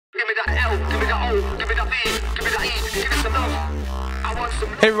Hey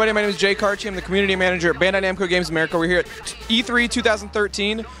everybody, my name is Jay Karchi. I'm the community manager at Bandai Namco Games America. We're here at E3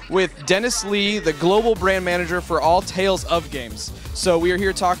 2013 with Dennis Lee, the global brand manager for all Tales of games. So we are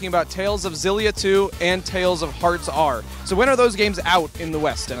here talking about Tales of Xillia 2 and Tales of Hearts R. So when are those games out in the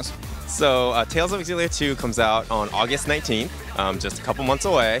West, Dennis? So Tales of Xillia 2 comes out on August 19th, just a couple months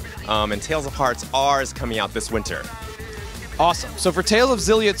away, and Tales of Hearts R is coming out this winter. Awesome. So for Tales of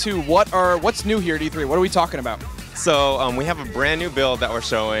Xillia 2, what's new here at E3? What are we talking about? So we have a brand new build that we're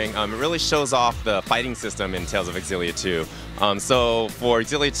showing. It really shows off the fighting system in Tales of Xillia 2. So for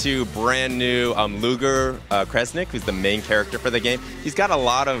Xillia 2, brand new Luger Kresnik, who's the main character for the game, he's got a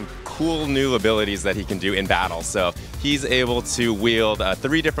lot of cool new abilities that he can do in battle. So he's able to wield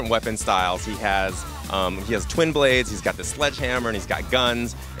 3 different weapon styles. He has twin blades, he's got the sledgehammer, and he's got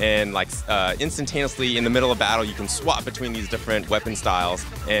guns. And like instantaneously in the middle of battle, you can swap between these different weapon styles,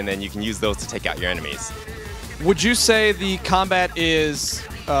 and then you can use those to take out your enemies. Would you say the combat is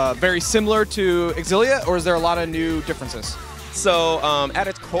very similar to Xillia, or is there a lot of new differences? So at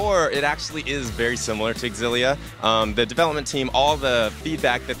its core, it actually is very similar to Xillia. The development team, all the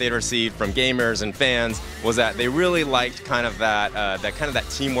feedback that they'd received from gamers and fans was that they really liked kind of that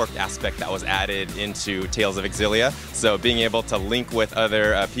teamwork aspect that was added into Tales of Xillia. So being able to link with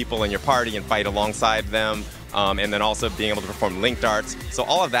other people in your party and fight alongside them. And then also being able to perform link darts. So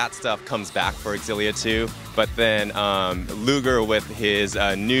all of that stuff comes back for Xillia 2, but then Luger with his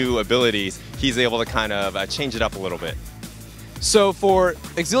new abilities, he's able to kind of change it up a little bit. So for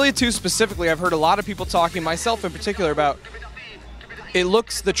Xillia 2 specifically, I've heard a lot of people talking, myself in particular, about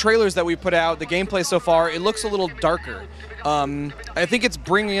the trailers that we put out, the gameplay so far, it looks a little darker. I think it's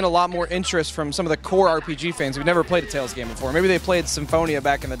bringing in a lot more interest from some of the core RPG fans who've never played a Tales game before. Maybe they played Symphonia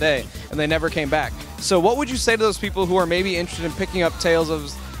back in the day and they never came back. So what would you say to those people who are maybe interested in picking up Tales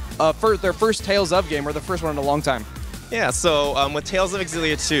of their first Tales of game, or the first one in a long time? Yeah, so with Tales of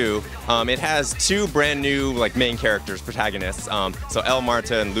Xillia 2, it has 2 brand new main characters, protagonists. So El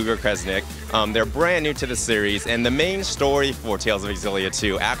Marta and Luger Kresnik. They're brand new to the series, and the main story for Tales of Xillia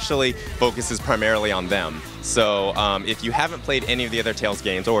 2 actually focuses primarily on them. So if you haven't played any of the other Tales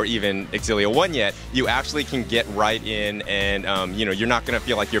games, or even Xillia 1 yet, you actually can get right in, and you're not going to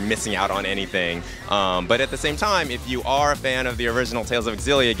feel like you're missing out on anything. But at the same time, if you are a fan of the original Tales of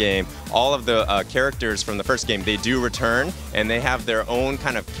Xillia game, all of the characters from the first game, they do return, and they have their own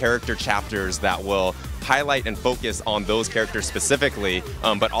kind of character chapters that will highlight and focus on those characters specifically,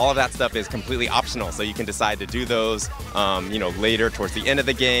 but all of that stuff is completely optional, so you can decide to do those later towards the end of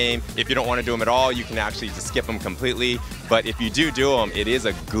the game. If you don't want to do them at all, you can actually just skip them completely, but if you do them, it is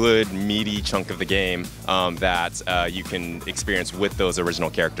a good meaty chunk of the game that you can experience with those original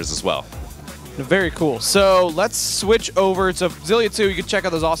characters as well. Very cool. So let's switch over to Xillia 2. You can check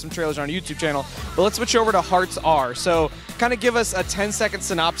out those awesome trailers on our YouTube channel. But let's switch over to Hearts R. So kind of give us a 10-second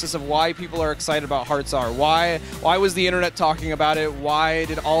synopsis of why people are excited about Hearts R. Why was the internet talking about it? Why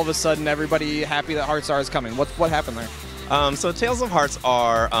did all of a sudden everybody happy that Hearts R is coming? What happened there? So Tales of Hearts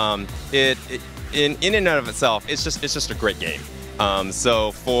R, in and of itself, it's just a great game.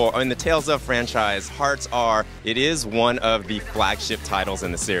 So in the Tales of franchise, Hearts R, it is one of the flagship titles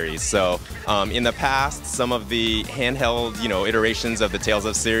in the series. So in the past, some of the handheld, iterations of the Tales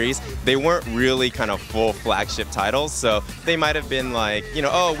of series, they weren't really kind of full flagship titles. So they might have been like,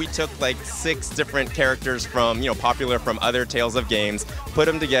 oh, we took like 6 different characters from, popular from other Tales of games, put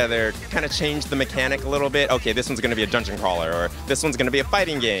them together, kind of changed the mechanic a little bit. Okay, this one's going to be a dungeon crawler, or this one's going to be a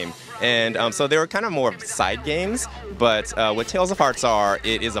fighting game. And so they were kind of more of side games, but with Tales of Hearts R,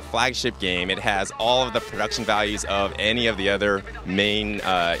 it is a flagship game. It has all of the production values of any of the other main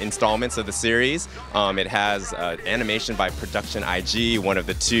installments of the series. It has animation by Production IG, one of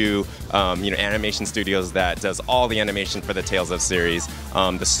the 2 animation studios that does all the animation for the Tales of series.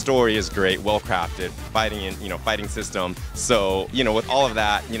 The story is great, well crafted, fighting system. So with all of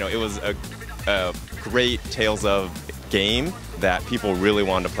that, it was a great Tales of game that people really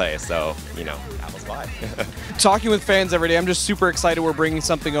wanted to play, so that was why. Talking with fans every day, I'm just super excited we're bringing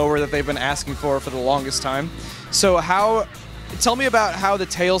something over that they've been asking for the longest time. So tell me about how the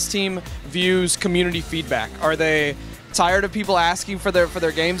Tales team views community feedback. Are they tired of people asking for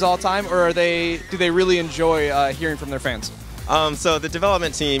their games all the time, or do they really enjoy hearing from their fans? So the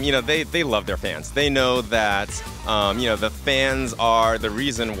development team, they love their fans. They know that, the fans are the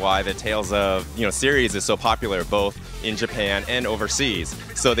reason why the Tales of, series is so popular, both in Japan and overseas.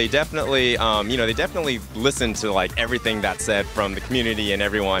 So they definitely, listen to everything that's said from the community and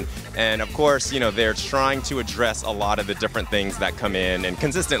everyone. And of course, they're trying to address a lot of the different things that come in and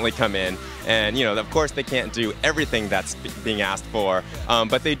consistently come in. And, you know, of course they can't do everything that's being asked for,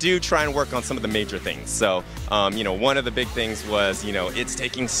 but they do try and work on some of the major things. So, you know, one of the big things was, you know, it's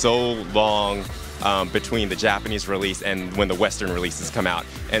taking so long between the Japanese release and when the Western releases come out.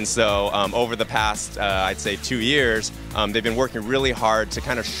 And so over the past, I'd say 2 years, they've been working really hard to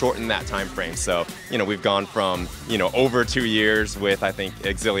kind of shorten that time frame. So, you know, we've gone from, you know, over 2 years with, I think,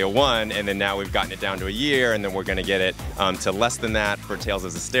 Xillia 1, and then now we've gotten it down to a year, and then we're going to get it to less than that for Tales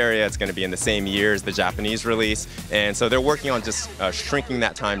of Zestiria. It's going to be in the same year as the Japanese release. And so they're working on just shrinking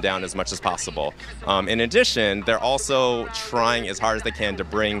that time down as much as possible. In addition, they're also trying as hard as they can to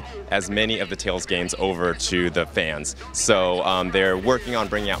bring as many of the Tales games over to the fans. So they're working on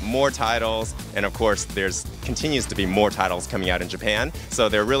bringing out more titles, and of course there's continues to be more titles coming out in Japan. So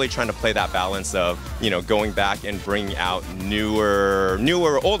they're really trying to play that balance of, you know, going back and bringing out newer,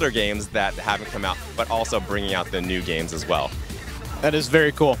 older games that haven't come out, but also bringing out the new games as well. That is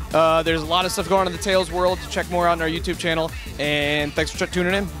very cool. There's a lot of stuff going on in the Tales world. Check more out on our YouTube channel, and thanks for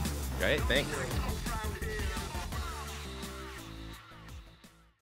tuning in. Great, thanks.